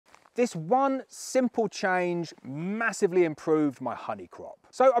This one simple change massively improved my honey crop.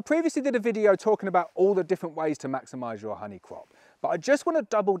 So I previously did a video talking about all the different ways to maximize your honey crop, but I just want to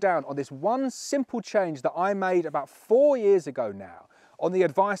double down on this one simple change that I made about 4 years ago now, on the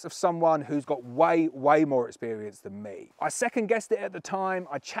advice of someone who's got way more experience than me. I second guessed it at the time,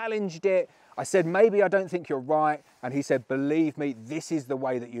 I challenged it, I said, maybe I don't think you're right, and he said, believe me, this is the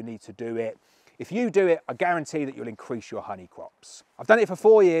way that you need to do it. If you do it, I guarantee that you'll increase your honey crops. I've done it for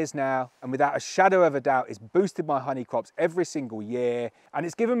 4 years now, and without a shadow of a doubt, it's boosted my honey crops every single year, and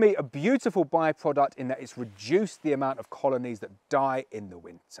it's given me a beautiful byproduct in that it's reduced the amount of colonies that die in the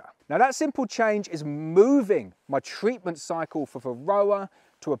winter. Now that simple change is moving my treatment cycle for Varroa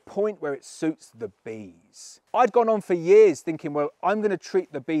to a point where it suits the bees. I'd gone on for years thinking, well, I'm going to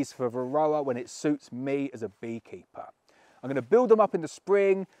treat the bees for Varroa when it suits me as a beekeeper. I'm going to build them up in the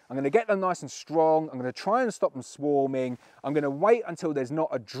spring, I'm going to get them nice and strong, I'm going to try and stop them swarming, I'm going to wait until there's not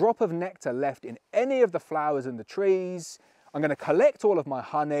a drop of nectar left in any of the flowers in the trees, I'm going to collect all of my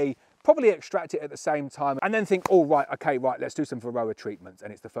honey, probably extract it at the same time, and then think, oh right, okay, right, let's do some Varroa treatments,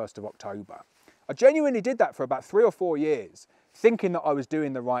 and it's the 1st of October. I genuinely did that for about 3 or 4 years, thinking that I was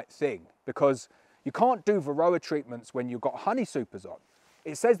doing the right thing, because you can't do Varroa treatments when you've got honey supers on.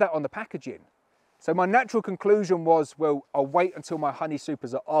 It says that on the packaging. So my natural conclusion was, well, I'll wait until my honey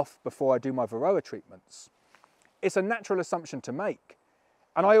supers are off before I do my Varroa treatments. It's a natural assumption to make.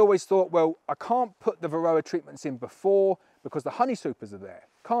 And I always thought, well, I can't put the Varroa treatments in before because the honey supers are there.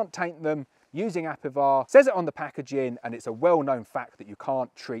 Can't taint them using Apivar. Says it on the packaging, and it's a well-known fact that you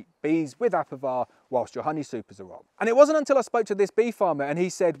can't treat bees with Apivar whilst your honey supers are on. And it wasn't until I spoke to this bee farmer and he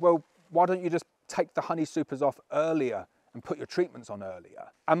said, well, why don't you just take the honey supers off earlier and put your treatments on earlier?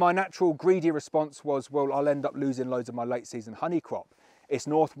 And my natural greedy response was, well, I'll end up losing loads of my late season honey crop. It's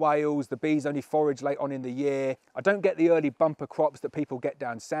North Wales, the bees only forage late on in the year. I don't get the early bumper crops that people get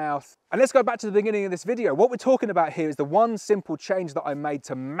down south. And let's go back to the beginning of this video. What we're talking about here is the one simple change that I made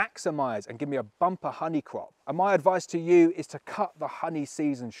to maximize and give me a bumper honey crop. And my advice to you is to cut the honey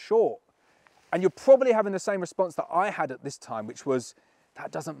season short. And you're probably having the same response that I had at this time, which was,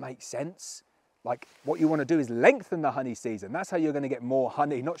 that doesn't make sense. Like, what you want to do is lengthen the honey season. That's how you're going to get more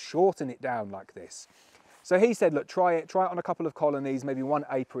honey, not shorten it down like this. So he said, look, try it on a couple of colonies, maybe 1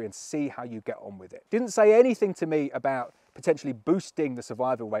 apiary, and see how you get on with it. Didn't say anything to me about potentially boosting the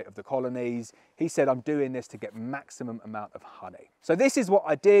survival rate of the colonies. He said, I'm doing this to get maximum amount of honey. So this is what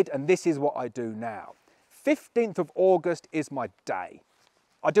I did, and this is what I do now. 15th of August is my day.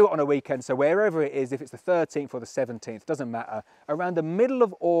 I do it on a weekend, so wherever it is, if it's the 13th or the 17th, doesn't matter. Around the middle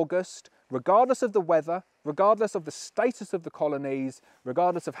of August, regardless of the weather, regardless of the status of the colonies,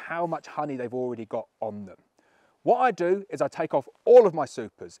 regardless of how much honey they've already got on them. What I do is I take off all of my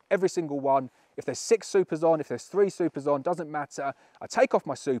supers, every single one. If there's 6 supers on, if there's 3 supers on, doesn't matter. I take off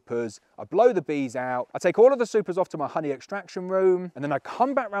my supers, I blow the bees out, I take all of the supers off to my honey extraction room, and then I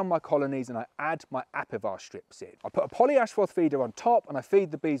come back around my colonies and I add my Apivar strips in. I put a polyash froth feeder on top and I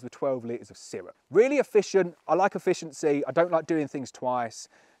feed the bees with 12 litres of syrup. Really efficient, I like efficiency, I don't like doing things twice.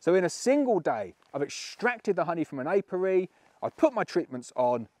 So in a single day, I've extracted the honey from an apiary, I put my treatments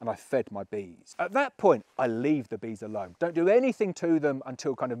on and I fed my bees. At that point, I leave the bees alone. Don't do anything to them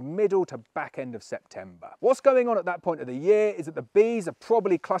until kind of middle to back end of September. What's going on at that point of the year is that the bees are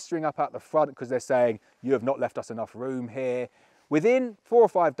probably clustering up out the front because they're saying, you have not left us enough room here. Within 4 or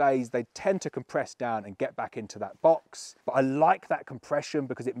 5 days, they tend to compress down and get back into that box. But I like that compression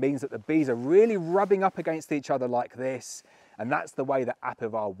because it means that the bees are really rubbing up against each other like this. And that's the way that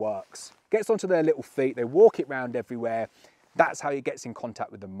Apivar works. Gets onto their little feet, they walk it round everywhere. That's how it gets in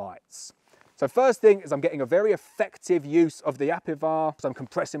contact with the mites. So first thing is I'm getting a very effective use of the Apivar, so I'm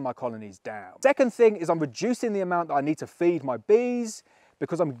compressing my colonies down. Second thing is I'm reducing the amount that I need to feed my bees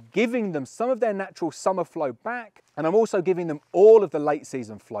because I'm giving them some of their natural summer flow back, and I'm also giving them all of the late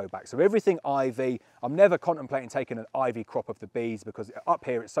season flow back. So everything ivy, I'm never contemplating taking an ivy crop of the bees because up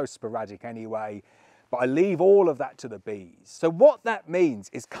here it's so sporadic anyway. But I leave all of that to the bees. So what that means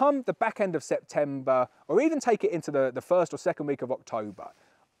is come the back end of September, or even take it into the 1st or 2nd week of October,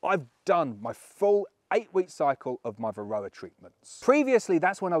 I've done my full 8-week cycle of my Varroa treatments. Previously,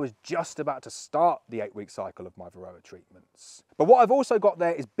 that's when I was just about to start the 8-week cycle of my Varroa treatments. But what I've also got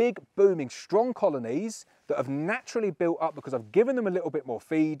there is big, booming, strong colonies that have naturally built up because I've given them a little bit more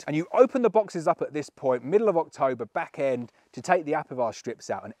feed. And you open the boxes up at this point, middle of October, back end, to take the Apivar strips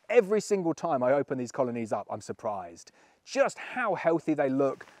out. And every single time I open these colonies up, I'm surprised just how healthy they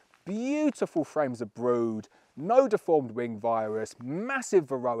look. Beautiful frames of brood, no deformed wing virus, massive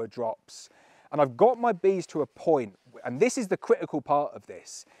Varroa drops. And I've got my bees to a point, and this is the critical part of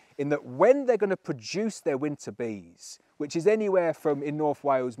this, in that when they're going to produce their winter bees, which is anywhere from, in North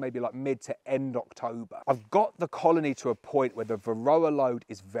Wales, maybe like mid to end October, I've got the colony to a point where the Varroa load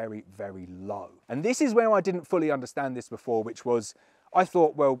is very, very low. And this is where I didn't fully understand this before, which was, I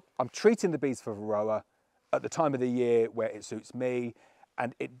thought, well, I'm treating the bees for Varroa at the time of the year where it suits me,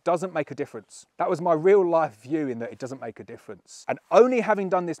 and it doesn't make a difference. That was my real life view, in that it doesn't make a difference. And only having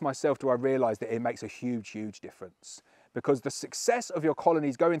done this myself do I realise that it makes a huge, huge difference, because the success of your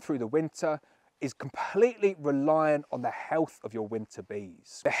colonies going through the winter is completely reliant on the health of your winter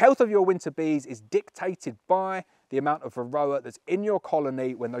bees. The health of your winter bees is dictated by the amount of Varroa that's in your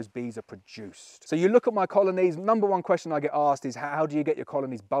colony when those bees are produced. So you look at my colonies, number one question I get asked is, how do you get your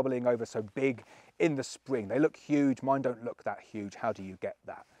colonies bubbling over so big in the spring? They look huge, mine don't look that huge. How do you get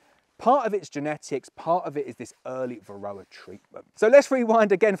that? Part of it's genetics, part of it is this early Varroa treatment. So let's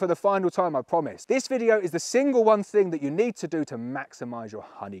rewind again for the final time, I promise. This video is the single one thing that you need to do to maximize your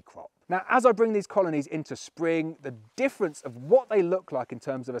honey crop. Now, as I bring these colonies into spring, the difference of what they look like in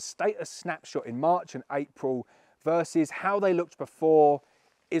terms of a status snapshot in March and April versus how they looked before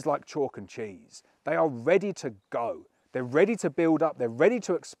is like chalk and cheese. They are ready to go. They're ready to build up, they're ready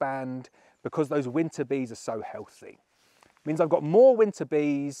to expand, because those winter bees are so healthy. It means I've got more winter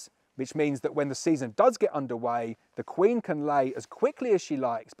bees, which means that when the season does get underway, the queen can lay as quickly as she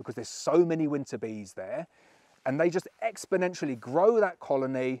likes because there's so many winter bees there, and they just exponentially grow that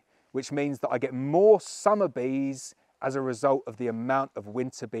colony, which means that I get more summer bees as a result of the amount of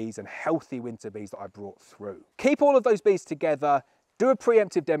winter bees and healthy winter bees that I brought through. Keep all of those bees together, do a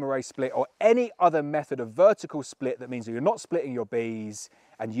preemptive demarré split or any other method of vertical split that means that you're not splitting your bees,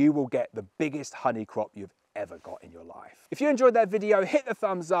 and you will get the biggest honey crop you've ever got in your life. If you enjoyed that video, hit the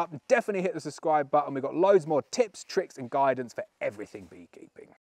thumbs up, definitely hit the subscribe button. We've got loads more tips, tricks and guidance for everything beekeeping.